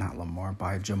by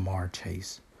Jamar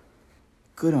Chase.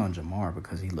 Good on Jamar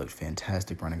because he looked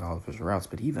fantastic running all of his routes,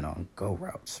 but even on go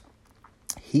routes,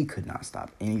 he could not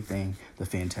stop anything. The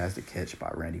fantastic catch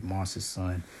by Randy Moss's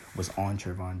son was on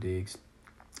Trayvon Diggs.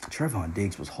 Trayvon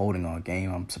Diggs was holding on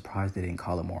game. I'm surprised they didn't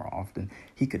call it more often.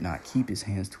 He could not keep his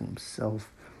hands to himself.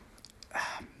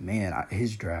 Man,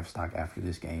 his draft stock after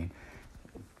this game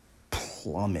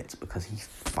plummets because he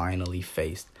finally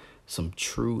faced some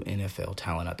true NFL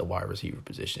talent at the wide receiver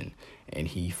position, and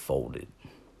he folded.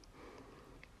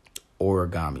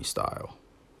 Origami style.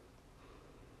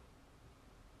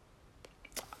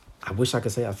 I wish I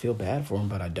could say I feel bad for him,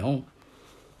 but I don't.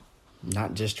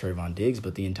 Not just Trayvon Diggs,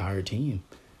 but the entire team.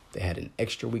 They had an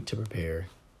extra week to prepare.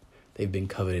 They've been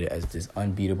coveted as this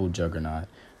unbeatable juggernaut,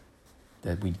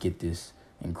 that we'd get this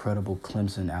incredible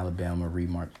Clemson-Alabama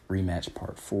rematch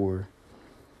part 4,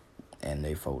 and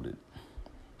they folded.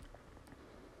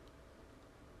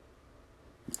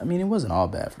 I mean, it wasn't all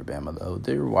bad for Bama, though.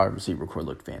 Their wide receiver core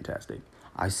looked fantastic.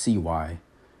 I see why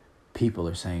people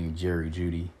are saying Jerry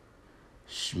Jeudy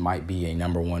might be a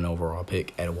number 1 overall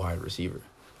pick at a wide receiver.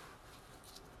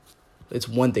 It's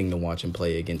one thing to watch him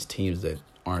play against teams that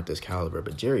aren't this caliber,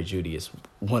 but Jerry Jeudy is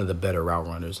one of the better route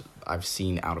runners I've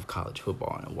seen out of college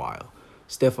football in a while.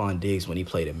 Stephon Diggs, when he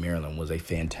played at Maryland, was a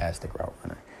fantastic route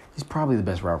runner. He's probably the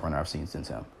best route runner I've seen since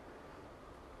him.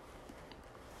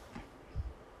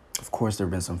 Of course, there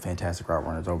have been some fantastic route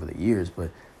runners over the years,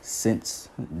 but since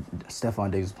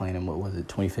Stephon Diggs was playing in,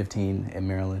 2015 in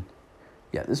Maryland?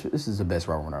 Yeah, this is the best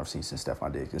route runner I've seen since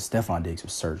Stephon Diggs. Because Stephon Diggs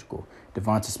was surgical.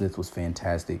 Devonta Smith was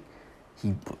fantastic.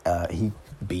 He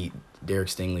beat Derek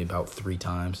Stingley about 3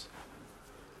 times.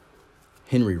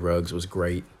 Henry Ruggs was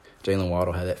great. Jalen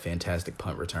Waddle had that fantastic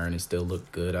punt return and still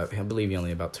looked good. I believe he only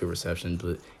had about 2 receptions,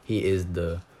 but he is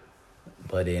the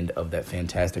butt end of that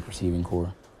fantastic receiving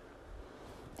core.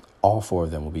 All 4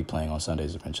 of them will be playing on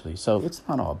Sundays eventually, so it's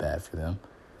not all bad for them.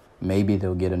 Maybe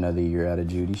they'll get another year out of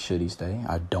Jeudy should he stay.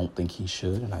 I don't think he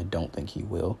should, and I don't think he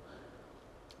will.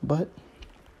 But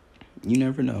you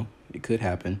never know. It could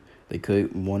happen. They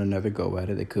could want another go at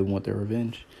it. They could want their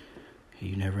revenge.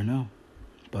 You never know.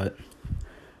 But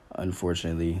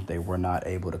unfortunately, they were not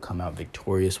able to come out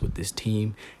victorious with this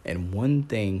team. And one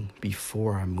thing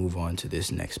before I move on to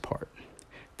this next part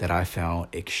that I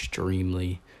found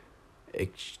extremely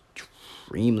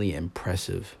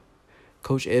impressive,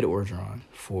 Coach Ed Orgeron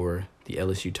for the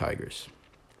LSU Tigers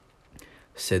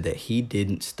said that he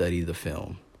didn't study the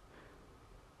film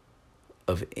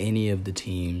of any of the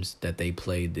teams that they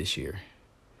played this year.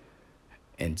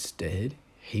 Instead,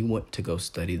 he went to go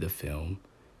study the film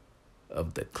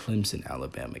of the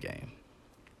Clemson-Alabama game.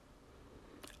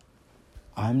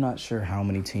 I'm not sure how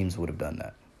many teams would have done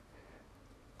that.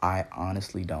 I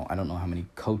honestly don't. I don't know how many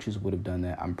coaches would have done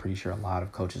that. I'm pretty sure a lot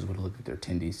of coaches would have looked at their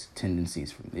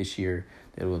tendencies from this year.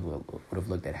 They would have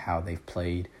looked at how they've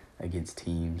played against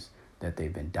teams that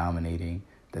they've been dominating,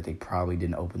 that they probably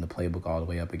didn't open the playbook all the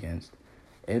way up against.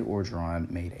 Ed Orgeron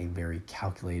made a very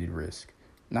calculated risk.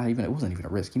 It wasn't even a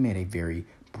risk. He made a very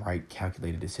bright,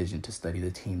 calculated decision to study the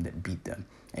team that beat them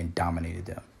and dominated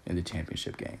them in the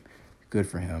championship game. Good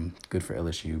for him. Good for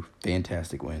LSU.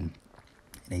 Fantastic win.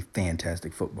 A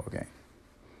fantastic football game.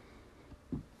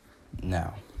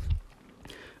 Now,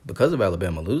 because of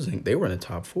Alabama losing, they were in the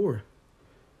top 4.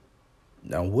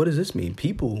 Now, what does this mean?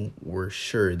 People were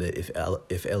sure that if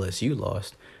LSU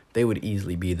lost, they would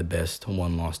easily be the best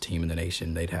one-loss team in the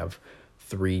nation. They'd have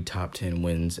 3 top 10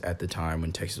 wins at the time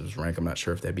when Texas was ranked. I'm not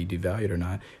sure if that'd be devalued or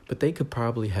not, but they could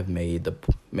probably have made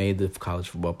the college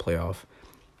football playoff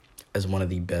as one of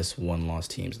the best one-loss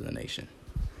teams in the nation.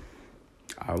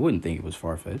 I wouldn't think it was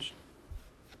far-fetched.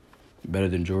 Better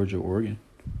than Georgia, Oregon.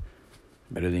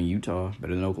 Better than Utah.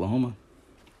 Better than Oklahoma.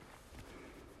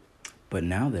 But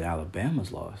now that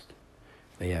Alabama's lost,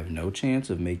 they have no chance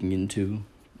of making it into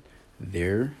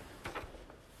their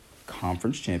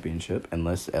conference championship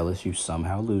unless LSU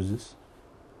somehow loses.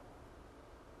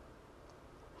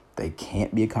 They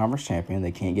can't be a conference champion.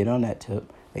 They can't get on that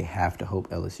tip. They have to hope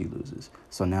LSU loses.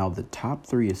 So now the top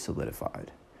 3 is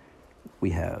solidified.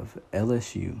 We have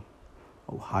LSU,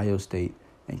 Ohio State,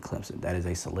 and Clemson. That is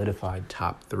a solidified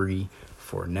top 3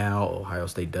 for now. Ohio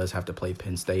State does have to play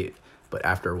Penn State, but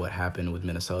after what happened with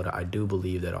Minnesota, I do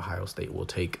believe that Ohio State will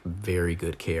take very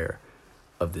good care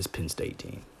of this Penn State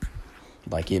team.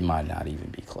 Like, it might not even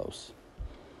be close.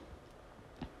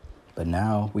 But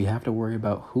now we have to worry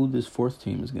about who this fourth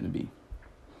team is going to be.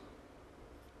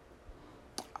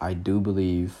 I do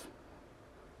believe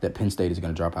that Penn State is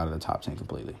going to drop out of the top 10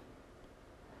 completely.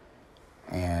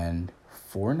 And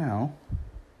for now,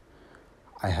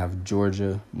 I have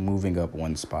Georgia moving up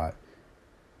one spot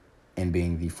and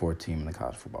being the fourth team in the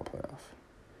college football playoff.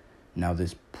 Now,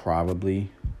 this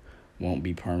probably won't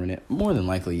be permanent. More than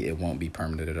likely, it won't be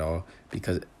permanent at all,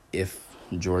 because if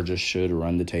Georgia should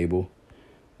run the table,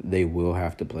 they will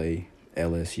have to play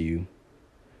LSU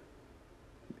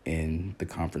in the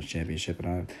conference championship.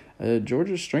 And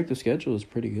Georgia's strength of schedule is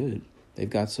pretty good. They've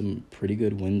got some pretty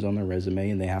good wins on their resume,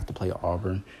 and they have to play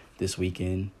Auburn this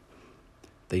weekend.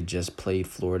 They just played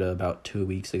Florida about 2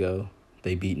 weeks ago.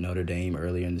 They beat Notre Dame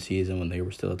earlier in the season when they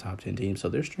were still a top 10 team. So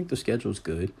their strength of schedule is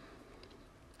good.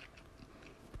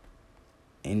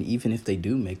 And even if they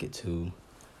do make it to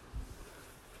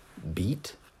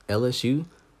beat LSU,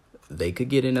 they could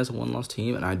get in as a one-loss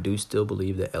team, and I do still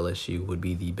believe that LSU would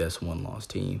be the best one-loss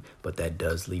team, but that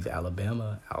does leave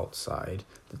Alabama outside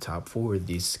the top four.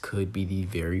 This could be the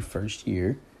very first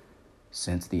year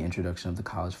since the introduction of the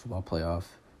college football playoff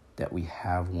that we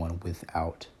have one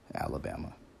without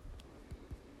Alabama.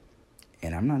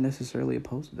 And I'm not necessarily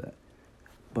opposed to that.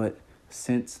 But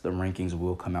since the rankings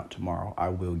will come out tomorrow, I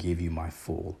will give you my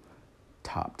full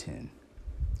top 10.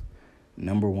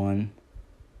 Number 1,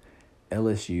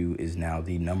 LSU is now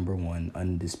the number 1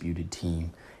 undisputed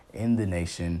team in the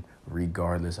nation,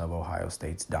 regardless of Ohio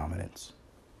State's dominance.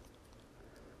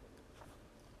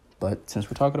 But since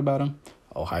we're talking about them,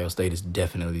 Ohio State is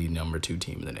definitely the number 2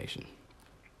 team in the nation.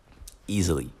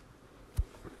 Easily.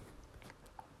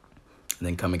 And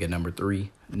then coming at number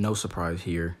 3, no surprise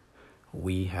here,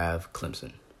 we have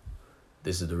Clemson.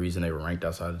 This is the reason they were ranked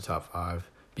outside the top 5,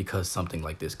 because something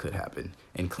like this could happen,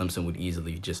 and Clemson would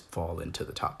easily just fall into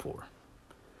the top 4.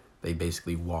 They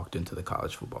basically walked into the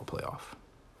college football playoff.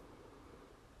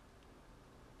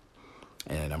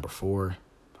 And at number 4,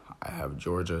 I have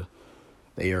Georgia.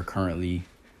 They are currently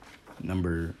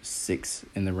number 6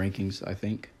 in the rankings, I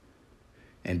think.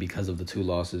 And because of the 2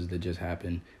 losses that just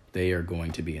happened, they are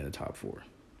going to be in the top 4.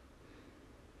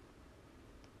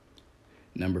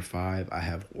 Number 5, I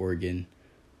have Oregon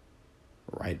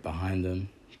right behind them.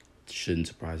 Shouldn't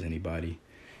surprise anybody.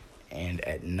 And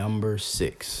at number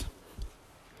 6,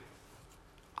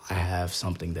 I have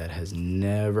something that has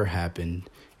never happened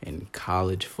in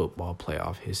college football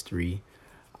playoff history.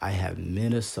 I have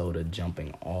Minnesota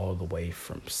jumping all the way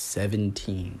from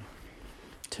 17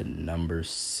 to number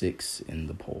 6 in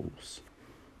the polls.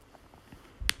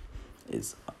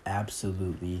 It's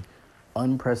absolutely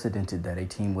unprecedented that a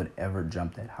team would ever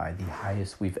jump that high. The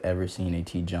highest we've ever seen a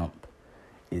team jump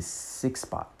is 6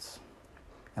 spots.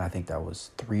 And I think that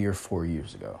was 3 or 4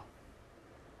 years ago.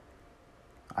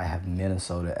 I have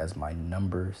Minnesota as my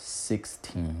number 6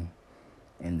 team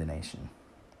in the nation.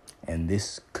 And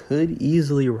this could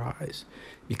easily rise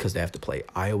because they have to play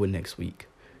Iowa next week.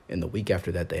 And the week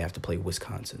after that, they have to play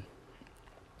Wisconsin.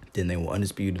 Then they will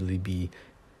undisputedly be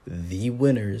the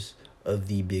winners of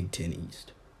the Big Ten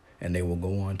East. And they will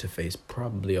go on to face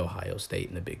probably Ohio State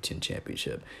in the Big Ten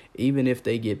Championship. Even if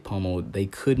they get pummeled, they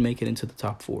could make it into the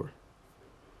top 4.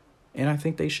 And I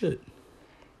think they should.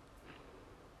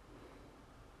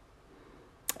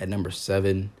 At number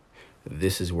 7,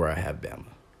 this is where I have Bama.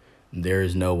 There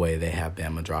is no way they have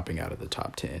Bama dropping out of the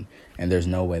top 10. And there's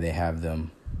no way they have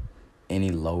them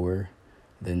any lower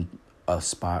than a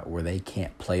spot where they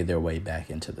can't play their way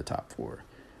back into the top 4.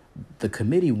 The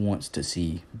committee wants to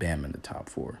see Bama in the top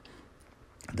 4.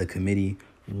 The committee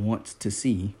wants to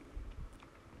see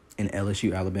an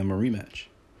LSU-Alabama rematch.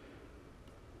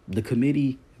 The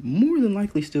committee more than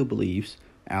likely still believes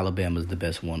Alabama is the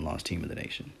best one-loss team in the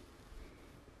nation.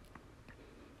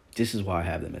 This is why I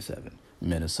have them at 7.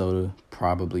 Minnesota,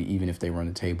 probably, even if they run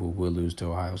the table, will lose to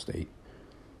Ohio State.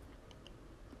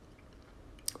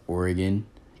 Oregon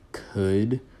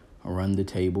could run the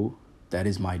table. That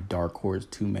is my dark horse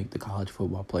to make the college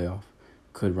football playoff.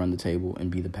 Could run the table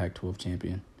and be the Pac-12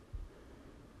 champion.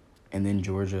 And then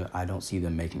Georgia, I don't see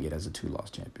them making it as a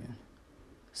 2-loss champion.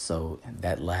 So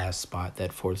that last spot,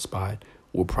 that 4th spot,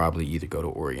 will probably either go to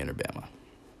Oregon or Bama.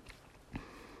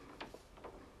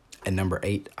 At number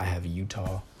 8, I have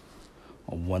Utah.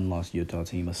 A 1-loss Utah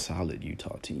team, a solid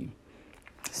Utah team.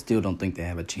 Still don't think they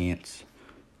have a chance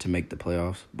to make the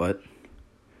playoffs, but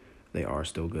they are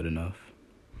still good enough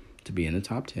to be in the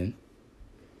top 10.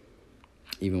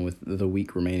 Even with the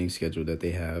weak remaining schedule that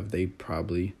they have, they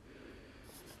probably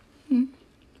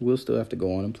will still have to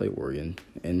go on and play Oregon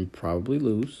and probably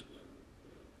lose.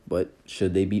 But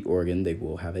should they beat Oregon, they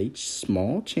will have a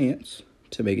small chance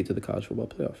to make it to the college football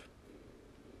playoff.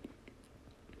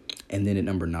 And then at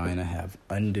number 9, I have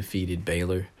undefeated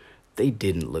Baylor. They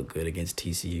didn't look good against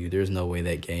TCU. There's no way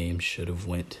that game should have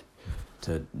went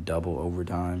to double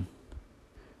overtime.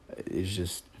 It's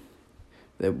just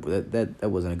that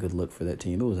wasn't a good look for that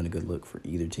team. It wasn't a good look for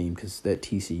either team because that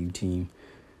TCU team,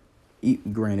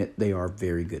 granted, they are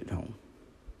very good at home.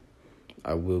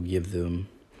 I will give them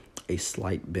a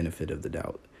slight benefit of the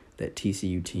doubt. That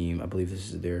TCU team, I believe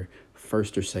this is their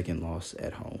first or second loss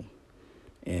at home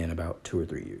in about 2 or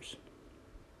 3 years.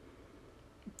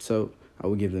 So I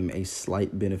would give them a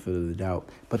slight benefit of the doubt,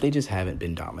 but they just haven't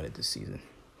been dominant this season.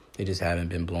 They just haven't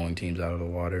been blowing teams out of the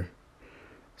water.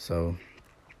 So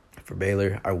for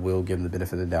Baylor, I will give them the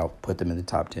benefit of the doubt, put them in the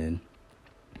top 10.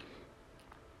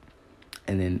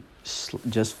 And then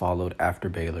just followed after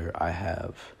Baylor, I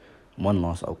have one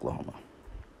loss, Oklahoma.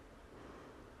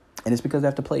 And it's because they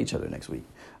have to play each other next week.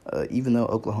 Even though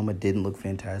Oklahoma didn't look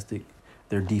fantastic,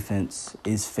 their defense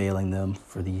is failing them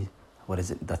for the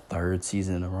third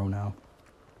season in a row now.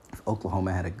 If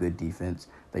Oklahoma had a good defense,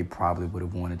 they probably would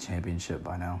have won a championship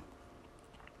by now.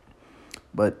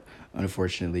 But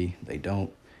unfortunately, they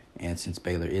don't. And since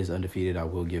Baylor is undefeated, I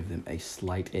will give them a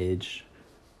slight edge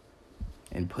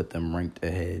and put them ranked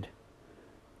ahead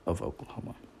of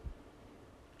Oklahoma.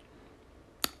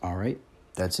 All right,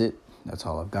 that's it. That's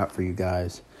all I've got for you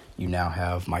guys. You now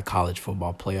have my college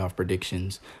football playoff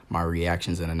predictions, my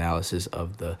reactions and analysis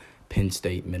of the Penn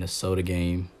State Minnesota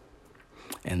game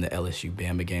and the LSU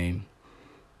Bama game.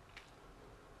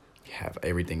 You have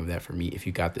everything of that for me. If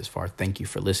you got this far, thank you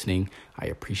for listening. I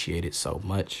appreciate it so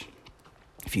much.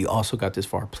 If you also got this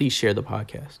far, please share the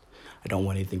podcast. I don't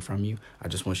want anything from you. I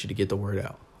just want you to get the word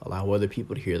out. Allow other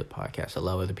people to hear the podcast.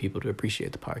 Allow other people to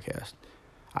appreciate the podcast.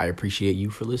 I appreciate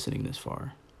you for listening this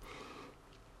far.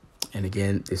 And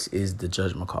again, this is the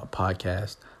Judgment Call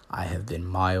podcast. I have been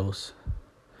Miles,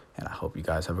 and I hope you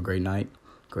guys have a great night,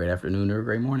 great afternoon, or a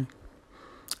great morning.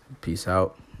 Peace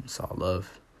out. It's all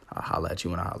love. I'll holla at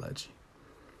you when I holla at you.